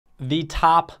The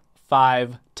top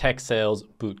 5 tech sales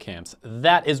boot camps.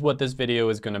 That is what this video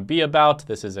is going to be about.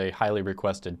 This is a highly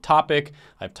requested topic.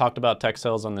 I've talked about tech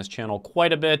sales on this channel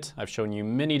quite a bit. I've shown you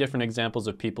many different examples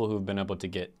of people who've been able to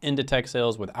get into tech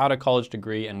sales without a college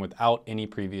degree and without any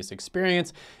previous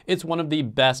experience. It's one of the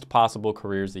best possible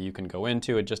careers that you can go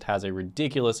into. It just has a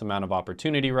ridiculous amount of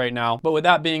opportunity right now. But with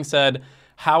that being said,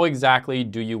 how exactly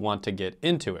do you want to get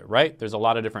into it, right? There's a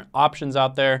lot of different options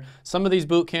out there. Some of these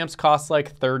boot camps cost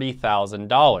like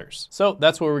 $30,000. So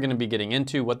that's what we're gonna be getting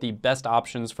into, what the best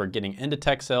options for getting into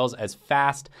tech sales as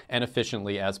fast and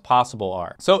efficiently as possible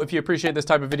are. So if you appreciate this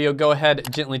type of video, go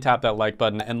ahead, gently tap that like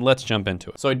button and let's jump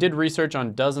into it. So I did research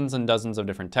on dozens and dozens of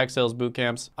different tech sales boot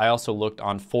camps. I also looked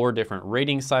on 4 different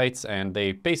rating sites and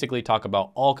they basically talk about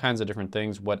all kinds of different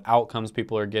things, what outcomes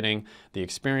people are getting, the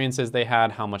experiences they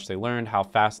had, how much they learned, how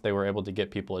fast they were able to get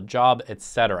people a job,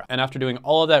 etc. And after doing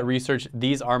all of that research,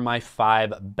 these are my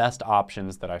 5 best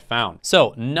options that I found.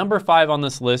 So number 5 on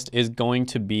this list is going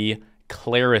to be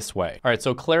Clarisway. All right,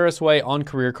 so Clarisway on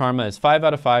Career Karma is 5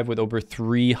 out of 5 with over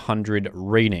 300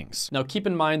 ratings. Now keep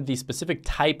in mind the specific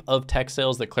type of tech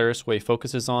sales that Clarisway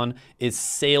focuses on is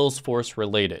Salesforce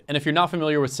related. And if you're not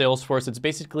familiar with Salesforce, it's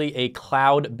basically a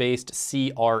cloud-based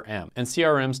CRM. And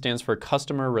CRM stands for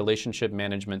Customer Relationship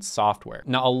Management Software.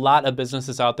 Now a lot of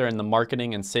businesses out there in the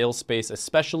marketing and sales space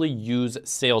especially use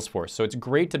Salesforce. So it's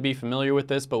great to be familiar with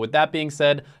this, but with that being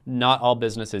said, not all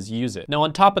businesses use it. Now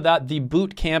on top of that, the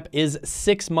boot camp is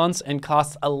 6 months and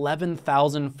costs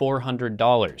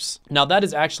 $11,400. Now that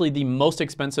is actually the most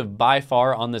expensive by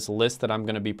far on this list that I'm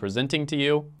gonna be presenting to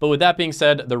you. But with that being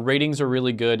said, the ratings are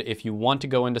really good. If you want to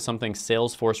go into something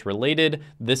Salesforce related,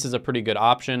 this is a pretty good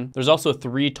option. There's also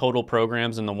 3 total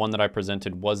programs and the one that I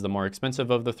presented was the more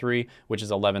expensive of the 3, which is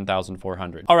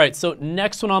 $11,400. All right, so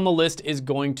next one on the list is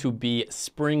going to be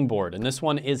Springboard. And this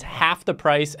one is half the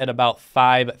price at about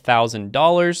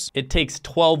 $5,000. It takes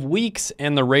 12 weeks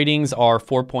and the ratings are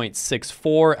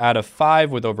 4.64 out of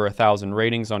 5 with over 1,000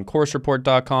 ratings on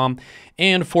coursereport.com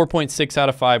and 4.6 out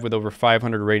of 5 with over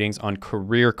 500 ratings on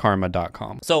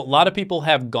careerkarma.com. So a lot of people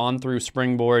have gone through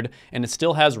Springboard and it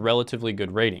still has relatively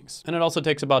good ratings. And it also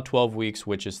takes about 12 weeks,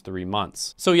 which is 3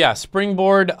 months. So yeah,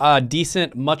 Springboard,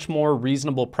 decent, much more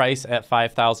reasonable price at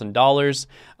 $5,000.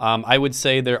 I would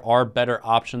say there are better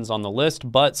options on the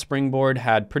list, but Springboard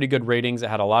had pretty good ratings. It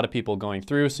had a lot of people going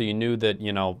through, so you knew that,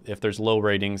 you know, if there's low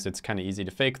ratings, it's kind of easy to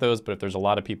fake those, but if there's a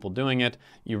lot of people doing it,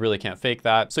 you really can't fake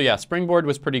that. So yeah, Springboard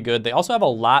was pretty good. They also have a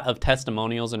lot of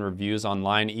testimonials and reviews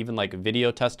online, even like video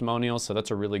testimonials, so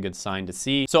that's a really good sign to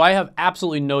see. So I have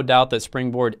absolutely no doubt that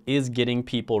Springboard is getting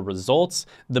people results.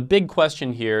 The big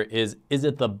question here is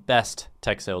it the best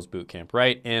tech sales bootcamp,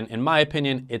 right? And in my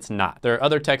opinion, it's not. There are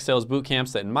other tech sales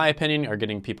bootcamps that in my opinion are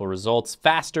getting people results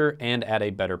faster and at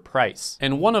a better price.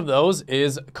 And one of those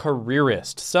is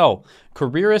Careerist. So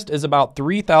Careerist is about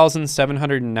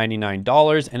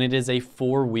 $3,799 and it is a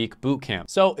 4-week bootcamp.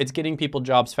 So it's getting people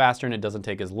jobs faster and it doesn't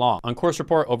take as long. On Course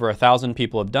Report, over 1,000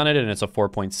 people have done it and it's a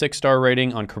 4.6 star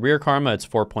rating. On Career Karma, it's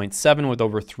 4.7 with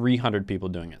over 300 people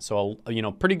doing it. So, you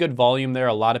know, pretty good volume there.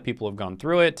 A lot of people have gone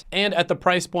through it. And at the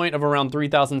price point of around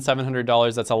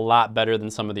 $3,700, that's a lot better than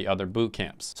some of the other boot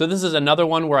camps. So this is another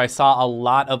one where I saw a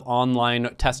lot of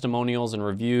online testimonials and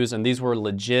reviews, and these were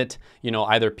legit, you know,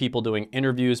 either people doing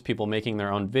interviews, people making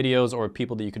their own videos, or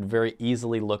people that you could very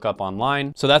easily look up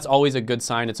online. So that's always a good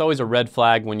sign. It's always a red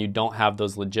flag when you don't have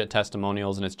those legit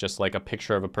testimonials and it's just like a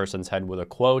picture of a person's head with a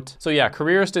quote. So yeah,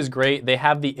 Careerist is great. They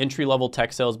have the entry-level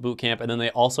tech sales bootcamp, and then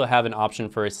they also have an option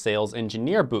for a sales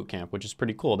engineer bootcamp, which is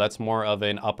pretty cool. That's more of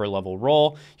an upper level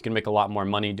role. You can make a lot more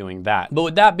money doing that. But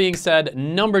with that being said,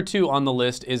 number 2 on the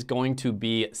list is going to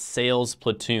be Sales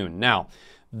Platoon. Now,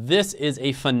 this is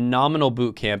a phenomenal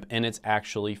bootcamp and it's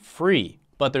actually free.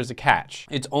 But there's a catch.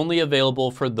 It's only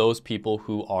available for those people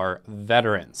who are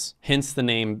veterans, hence the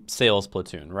name Sales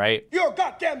Platoon, right? You're a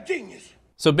goddamn genius.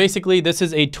 So basically, this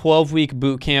is a 12-week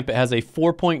boot camp. It has a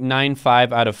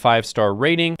 4.95 out of 5-star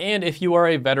rating. And if you are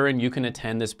a veteran, you can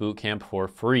attend this boot camp for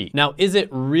free. Now, is it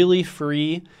really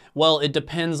free? Well, it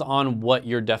depends on what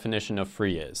your definition of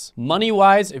free is.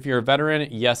 Money-wise, if you're a veteran,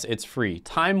 yes, it's free.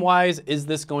 Time-wise, is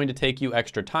this going to take you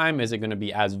extra time? Is it going to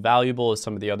be as valuable as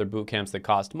some of the other boot camps that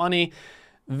cost money?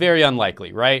 Very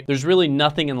unlikely, right? There's really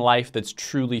nothing in life that's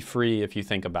truly free if you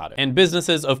think about it. And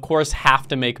businesses, of course, have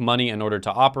to make money in order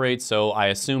to operate. So I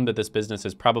assume that this business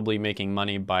is probably making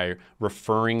money by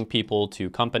referring people to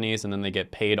companies, and then they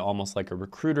get paid almost like a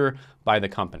recruiter by the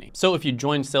company. So if you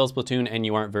join Sales Platoon and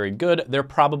you aren't very good, they're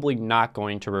probably not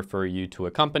going to refer you to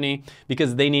a company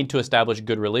because they need to establish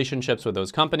good relationships with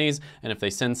those companies. And if they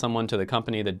send someone to the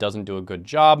company that doesn't do a good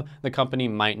job, the company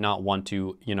might not want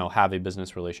to, have a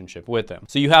business relationship with them.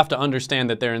 So you have to understand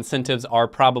that their incentives are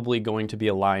probably going to be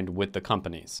aligned with the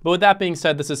companies. But with that being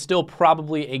said, this is still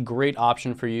probably a great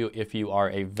option for you if you are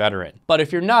a veteran. But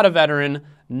if you're not a veteran,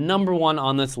 number one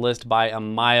on this list by a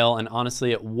mile, and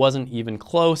honestly, it wasn't even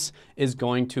close, is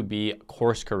going to be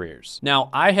course careers. Now,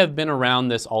 I have been around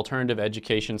this alternative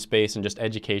education space and just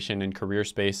education and career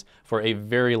space for a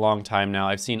very long time now.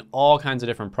 I've seen all kinds of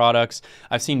different products.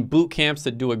 I've seen boot camps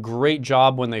that do a great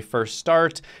job when they first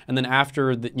start, and then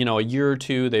after a year or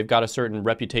two, they've got a certain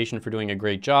reputation for doing a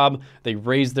great job. They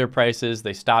raise their prices,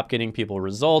 they stop getting people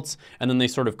results, and then they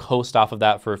sort of coast off of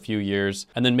that for a few years,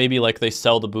 and then maybe like they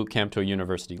sell the boot camp to a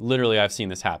university. Literally, I've seen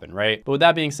this happen, right? But with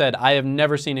that being said, I have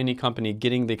never seen any company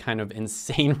getting the kind of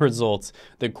insane results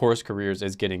that Course Careers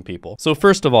is getting people. So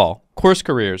first of all, Course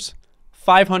Careers,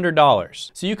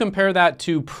 $500. So you compare that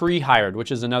to Pre-Hired,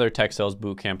 which is another tech sales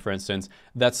bootcamp, for instance,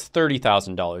 that's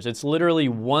 $30,000. It's literally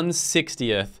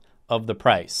 1/60th of the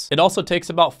price. It also takes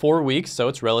about 4 weeks, so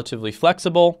it's relatively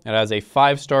flexible. It has a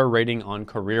 5-star rating on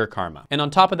Career Karma. And on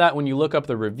top of that, when you look up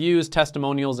the reviews,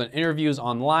 testimonials, and interviews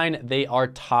online, they are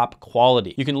top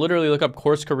quality. You can literally look up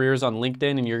Course Careers on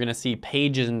LinkedIn and you're gonna see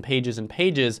pages and pages and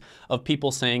pages of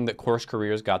people saying that Course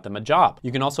Careers got them a job.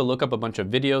 You can also look up a bunch of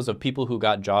videos of people who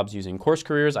got jobs using Course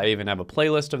Careers. I even have a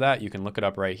playlist of that. You can look it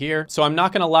up right here. So I'm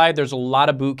not gonna lie, there's a lot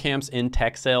of boot camps in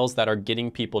tech sales that are getting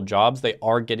people jobs. They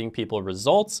are getting people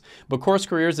results. But Course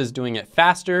Careers is doing it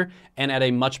faster and at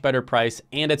a much better price,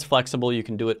 and it's flexible. You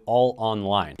can do it all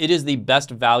online. It is the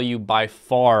best value by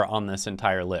far on this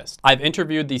entire list. I've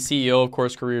interviewed the CEO of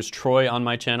Course Careers, Troy, on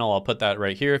my channel. I'll put that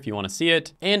right here if you want to see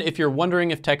it. And if you're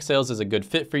wondering if tech sales is a good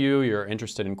fit for you, you're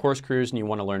interested in Course Careers and you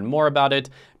want to learn more about it,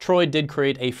 Troy did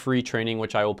create a free training,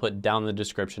 which I will put down in the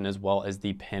description as well as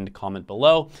the pinned comment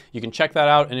below. You can check that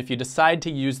out. And if you decide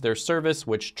to use their service,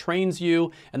 which trains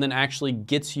you and then actually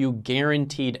gets you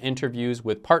guaranteed interviews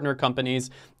with partner companies,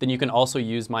 then you can also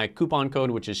use my coupon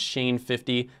code, which is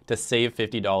Shane50, to save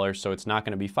 $50. So it's not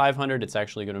going to be $500, it's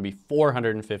actually going to be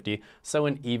 $450. So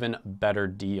an even better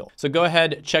deal. So go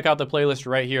ahead, check out the playlist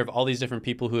right here of all these different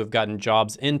people who have gotten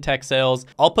jobs in tech sales.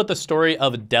 I'll put the story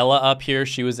of Della up here.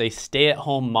 She was a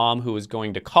stay-at-home mom who was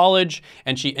going to college,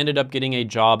 and she ended up getting a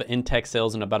job in tech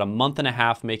sales in about a month and a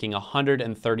half, making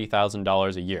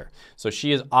 $130,000 a year. So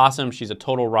she is awesome. She's a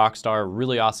total rock star.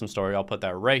 Really awesome story. I'll put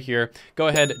that right here. Go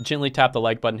ahead, gently tap the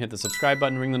like button, hit the subscribe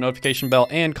button, ring the notification bell,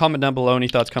 and comment down below any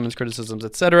thoughts, comments, criticisms,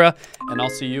 etc. And I'll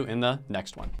see you in the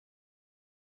next one.